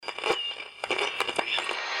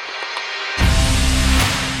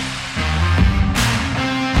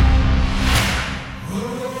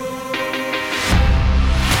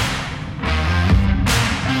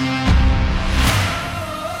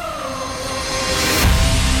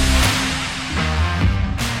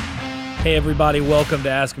Hey everybody, welcome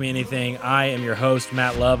to Ask Me Anything. I am your host,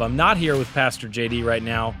 Matt Love. I'm not here with Pastor JD right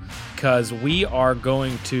now because we are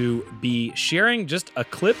going to be sharing just a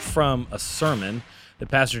clip from a sermon that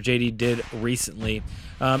Pastor JD did recently.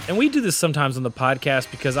 And we do this sometimes on the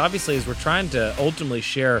podcast because obviously as we're trying to ultimately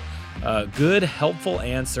share good, helpful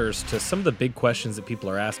answers to some of the big questions that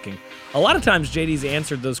people are asking. A lot of times JD's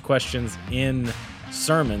answered those questions in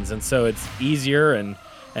sermons, and so it's easier and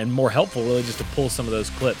more helpful really just to pull some of those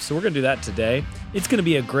clips. So we're going to do that today. It's going to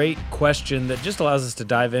be a great question that just allows us to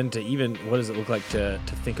dive into even what does it look like to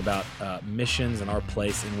think about missions and our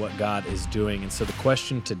place in what God is doing. And so the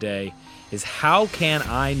question today is, how can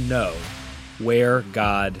I know where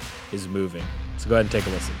God is moving? So go ahead and take a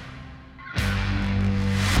listen.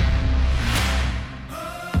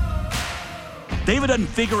 David doesn't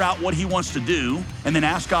figure out what he wants to do and then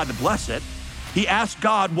ask God to bless it. He asks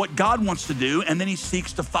God what God wants to do, and then he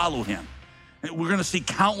seeks to follow him. We're going to see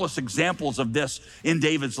countless examples of this in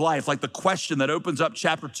David's life, like the question that opens up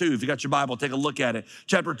chapter 2. If you got your Bible, take a look at it.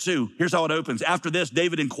 Chapter 2, here's how it opens. After this,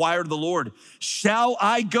 David inquired of the Lord, shall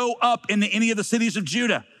I go up into any of the cities of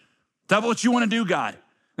Judah? Is that what you want to do, God?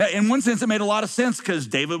 Now, in one sense, it made a lot of sense because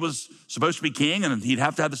David was supposed to be king and he'd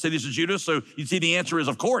have to have the cities of Judah. So you'd see the answer is,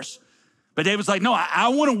 of course. But David's like, no, I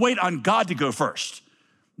want to wait on God to go first.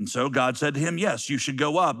 And so God said to him, yes, you should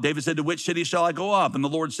go up. David said, to which city shall I go up? And the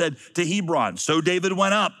Lord said, to Hebron. So David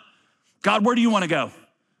went up. God, where do you want to go?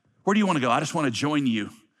 Where do you want to go? I just want to join you.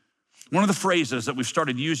 One of the phrases that we've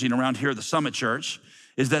started using around here at the Summit Church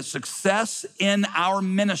is that success in our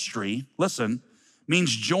ministry, listen, means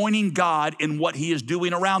joining God in what he is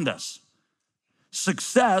doing around us.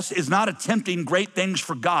 Success is not attempting great things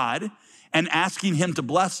for God and asking him to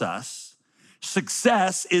bless us.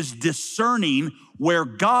 Success is discerning where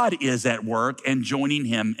God is at work and joining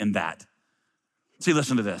him in that. See,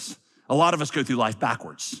 listen to this. A lot of us go through life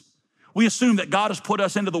backwards. We assume that God has put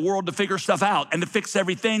us into the world to figure stuff out and to fix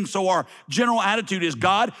everything. So our general attitude is,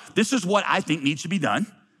 God, this is what I think needs to be done.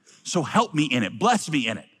 So help me in it. Bless me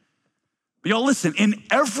in it. But y'all listen, in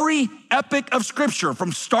every epic of scripture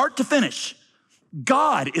from start to finish,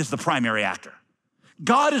 God is the primary actor.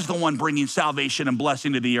 God is the one bringing salvation and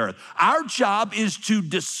blessing to the earth. Our job is to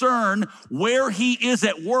discern where he is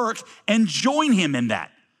at work and join him in that.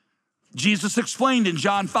 Jesus explained in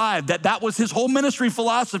John 5 that was his whole ministry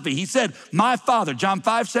philosophy. He said, my Father, John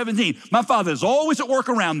 5:17, my Father is always at work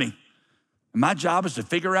around me. And my job is to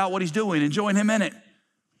figure out what he's doing and join him in it.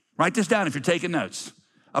 Write this down if you're taking notes.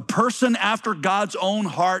 A person after God's own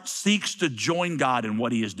heart seeks to join God in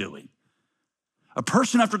what he is doing. A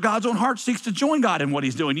person after God's own heart seeks to join God in what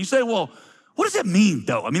he's doing. You say, well, what does that mean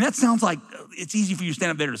though? I mean, that sounds like it's easy for you to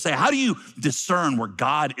stand up there to say, how do you discern where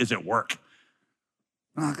God is at work?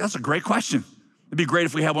 That's a great question. It'd be great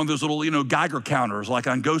if we had one of those little, Geiger counters like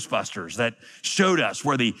on Ghostbusters that showed us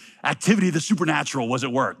where the activity of the supernatural was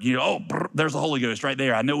at work. There's the Holy Ghost right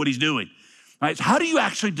there. I know what he's doing. Right? So how do you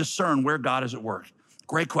actually discern where God is at work?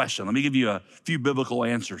 Great question. Let me give you a few biblical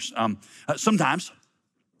answers. Sometimes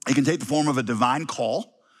it can take the form of a divine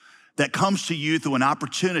call that comes to you through an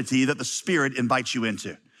opportunity that the Spirit invites you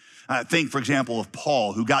into. Think, for example, of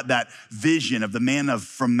Paul, who got that vision of the man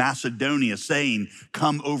from Macedonia saying,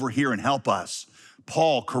 come over here and help us.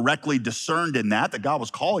 Paul correctly discerned in that God was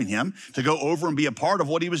calling him to go over and be a part of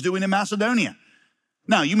what he was doing in Macedonia.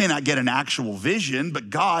 Now, you may not get an actual vision, but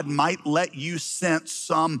God might let you sense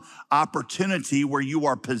some opportunity where you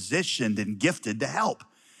are positioned and gifted to help.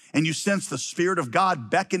 And you sense the Spirit of God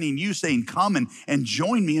beckoning you, saying, come and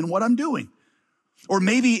join me in what I'm doing. Or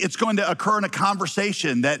maybe it's going to occur in a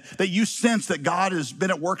conversation that you sense that God has been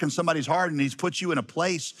at work in somebody's heart and he's put you in a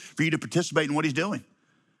place for you to participate in what he's doing.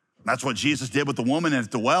 That's what Jesus did with the woman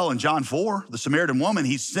at the well in John 4, the Samaritan woman.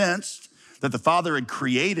 He sensed that the Father had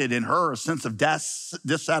created in her a sense of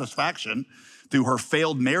dissatisfaction through her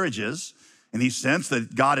failed marriages. And he sensed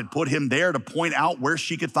that God had put him there to point out where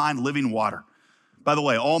she could find living water. By the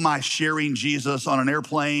way, all my sharing Jesus on an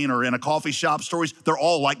airplane or in a coffee shop stories, they're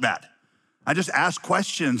all like that. I just ask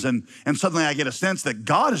questions and suddenly I get a sense that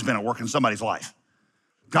God has been at work in somebody's life.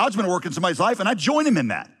 God's been at work in somebody's life and I join him in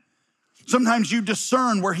that. Sometimes you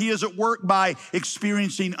discern where he is at work by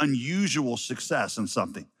experiencing unusual success in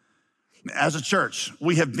something. As a church,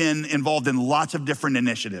 we have been involved in lots of different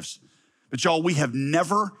initiatives. But y'all, we have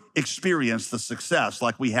never experienced the success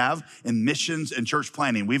like we have in missions and church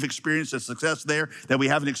planting. We've experienced a success there that we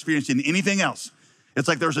haven't experienced in anything else. It's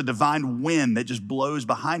like there's a divine wind that just blows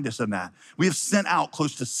behind us in that. We have sent out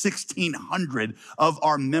close to 1,600 of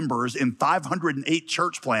our members in 508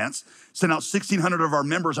 church plants, sent out 1,600 of our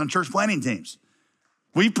members on church planting teams.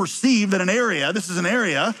 We perceive that this is an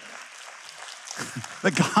area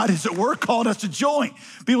that God is at work calling us to join.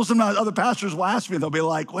 People, sometimes other pastors will ask me, they'll be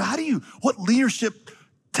like, well, what leadership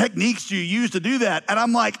techniques do you use to do that? And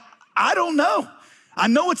I'm like, I don't know. I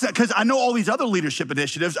know it's that because I know all these other leadership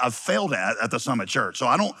initiatives I've failed at the Summit Church. So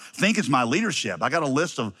I don't think it's my leadership. I got a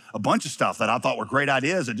list of a bunch of stuff that I thought were great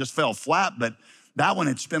ideas that just fell flat. But that one,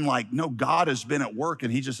 it's been like, no, God has been at work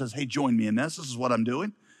and he just says, hey, join me in this. This is what I'm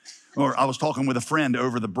doing. Or I was talking with a friend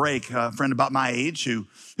over the break, a friend about my age who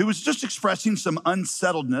was just expressing some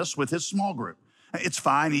unsettledness with his small group. It's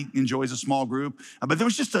fine, he enjoys a small group, but there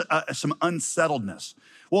was just some unsettledness.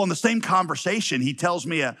 Well, in the same conversation, he tells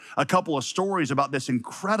me a couple of stories about this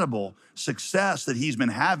incredible success that he's been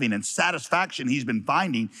having and satisfaction he's been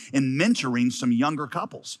finding in mentoring some younger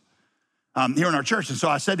couples here in our church. And so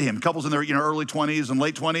I said to him, couples in their early 20s and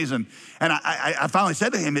late 20s, and I finally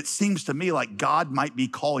said to him, it seems to me like God might be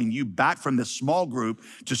calling you back from this small group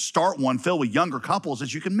to start one filled with younger couples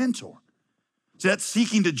that you can mentor. So that's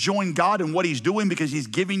seeking to join God in what he's doing because he's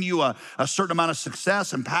giving you a certain amount of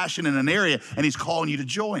success and passion in an area, and he's calling you to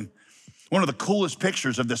join. One of the coolest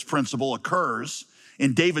pictures of this principle occurs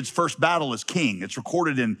in David's first battle as king. It's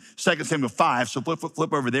recorded in 2 Samuel 5, so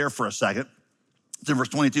flip over there for a second. It's in verse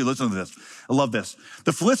 22, listen to this. I love this.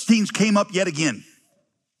 The Philistines came up yet again.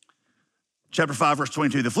 Chapter 5, verse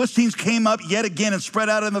 22. The Philistines came up yet again and spread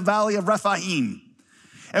out in the valley of Rephaim.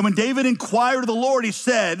 And when David inquired of the Lord, he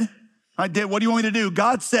said, what do you want me to do?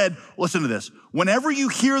 God said, listen to this. Whenever you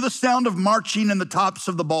hear the sound of marching in the tops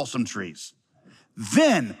of the balsam trees,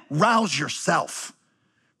 then rouse yourself.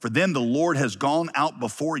 For then the Lord has gone out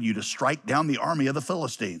before you to strike down the army of the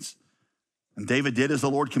Philistines. And David did as the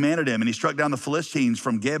Lord commanded him, and he struck down the Philistines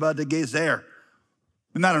from Geba to Gezer.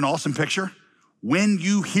 Isn't that an awesome picture? When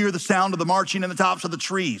you hear the sound of the marching in the tops of the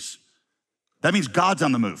trees, that means God's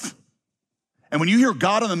on the move. And when you hear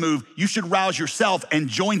God on the move, you should rouse yourself and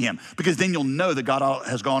join him, because then you'll know that God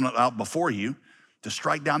has gone out before you to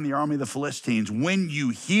strike down the army of the Philistines. When you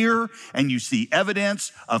hear and you see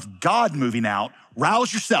evidence of God moving out,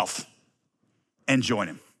 rouse yourself and join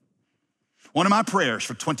him. One of my prayers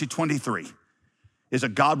for 2023 is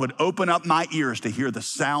that God would open up my ears to hear the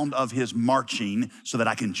sound of his marching so that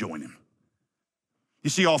I can join him. You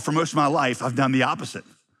see, all for most of my life, I've done the opposite.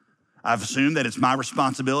 I've assumed that it's my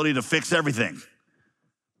responsibility to fix everything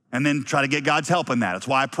and then try to get God's help in that. It's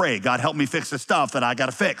why I pray, God, help me fix the stuff that I got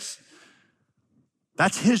to fix.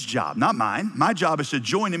 That's his job, not mine. My job is to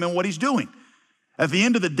join him in what he's doing. At the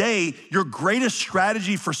end of the day, your greatest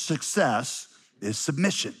strategy for success is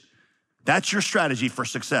submission. That's your strategy for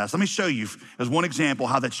success. Let me show you as one example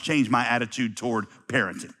how that's changed my attitude toward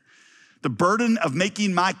parenting. The burden of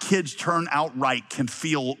making my kids turn out right can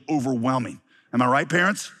feel overwhelming. Am I right,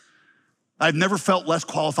 parents? I've never felt less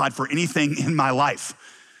qualified for anything in my life.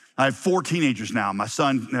 I have 4 teenagers now. My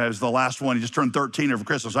son is the last one. He just turned 13 over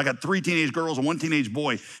Christmas. So I got 3 teenage girls and 1 teenage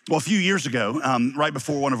boy. Well, a few years ago, right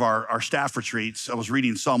before one of our staff retreats, I was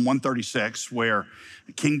reading Psalm 136, where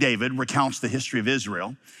King David recounts the history of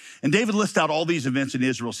Israel. And David lists out all these events in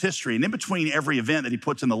Israel's history. And in between every event that he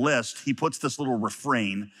puts in the list, he puts this little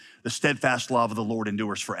refrain, the steadfast love of the Lord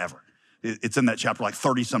endures forever. It's in that chapter like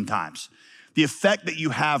 30 some times. The effect that you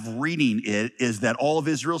have reading it is that all of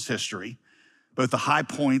Israel's history, both the high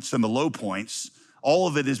points and the low points, all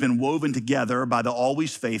of it has been woven together by the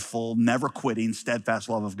always faithful, never quitting, steadfast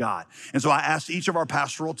love of God. And so I asked each of our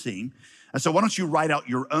pastoral team, I said, why don't you write out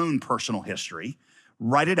your own personal history?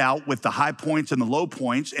 Write it out with the high points and the low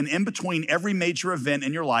points, and in between every major event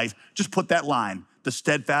in your life, just put that line, the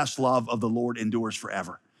steadfast love of the Lord endures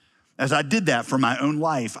forever. As I did that for my own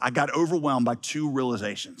life, I got overwhelmed by 2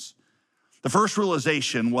 realizations. The first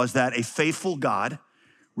realization was that a faithful God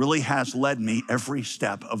really has led me every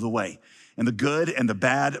step of the way. In the good and the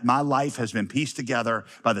bad, my life has been pieced together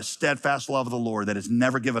by the steadfast love of the Lord that has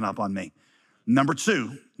never given up on me. Number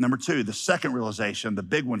two, the second realization, the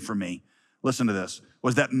big one for me, listen to this,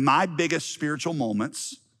 was that my biggest spiritual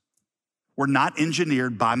moments were not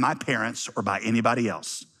engineered by my parents or by anybody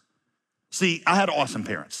else. See, I had awesome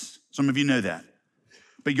parents. Some of you know that.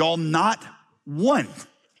 But y'all, not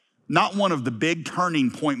one of the big turning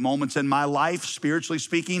point moments in my life, spiritually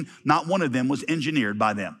speaking, not one of them was engineered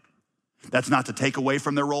by them. That's not to take away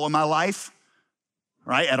from their role in my life,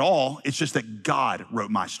 right, at all. It's just that God wrote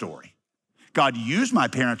my story. God used my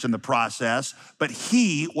parents in the process, but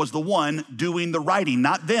he was the one doing the writing,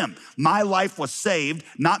 not them. My life was saved,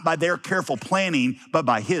 not by their careful planning, but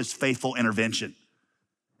by his faithful intervention.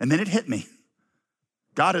 And then it hit me.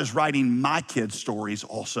 God is writing my kids' stories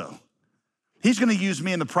also. He's gonna use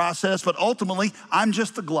me in the process, but ultimately, I'm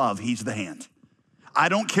just the glove, he's the hand. I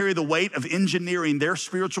don't carry the weight of engineering their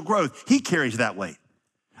spiritual growth. He carries that weight.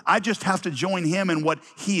 I just have to join him in what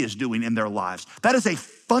he is doing in their lives. That is a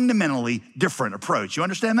fundamentally different approach. You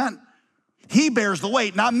understand that? He bears the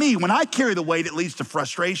weight, not me. When I carry the weight, it leads to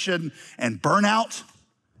frustration and burnout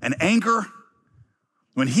and anger.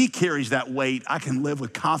 When he carries that weight, I can live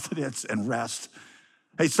with confidence and rest.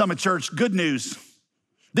 Hey, Summit Church, good news.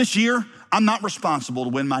 This year, I'm not responsible to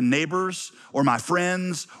win my neighbors or my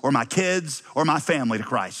friends or my kids or my family to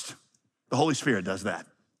Christ. The Holy Spirit does that.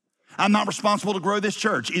 I'm not responsible to grow this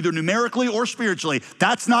church, either numerically or spiritually.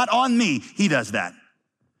 That's not on me. He does that.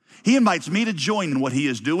 He invites me to join in what he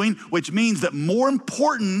is doing, which means that more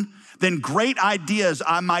important than great ideas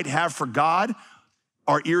I might have for God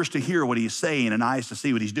are ears to hear what he's saying and eyes to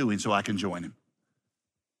see what he's doing so I can join him.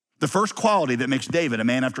 The first quality that makes David a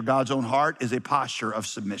man after God's own heart is a posture of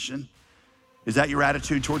submission. Is that your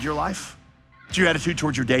attitude towards your life? Is your attitude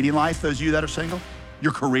towards your dating life, those of you that are single?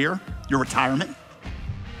 Your career, your retirement?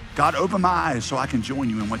 God, open my eyes so I can join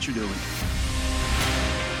you in what you're doing.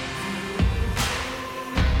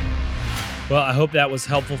 Well, I hope that was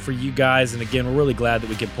helpful for you guys. And again, we're really glad that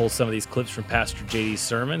we could pull some of these clips from Pastor JD's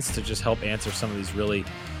sermons to just help answer some of these really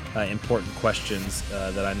important questions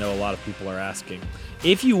that I know a lot of people are asking.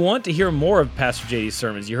 If you want to hear more of Pastor JD's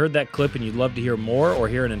sermons, you heard that clip and you'd love to hear more or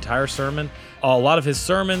hear an entire sermon, a lot of his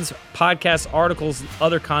sermons, podcasts, articles,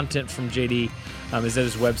 other content from JD is at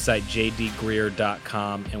his website,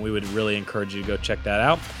 jdgreer.com, and we would really encourage you to go check that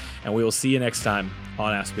out. And we will see you next time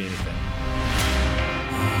on Ask Me Anything.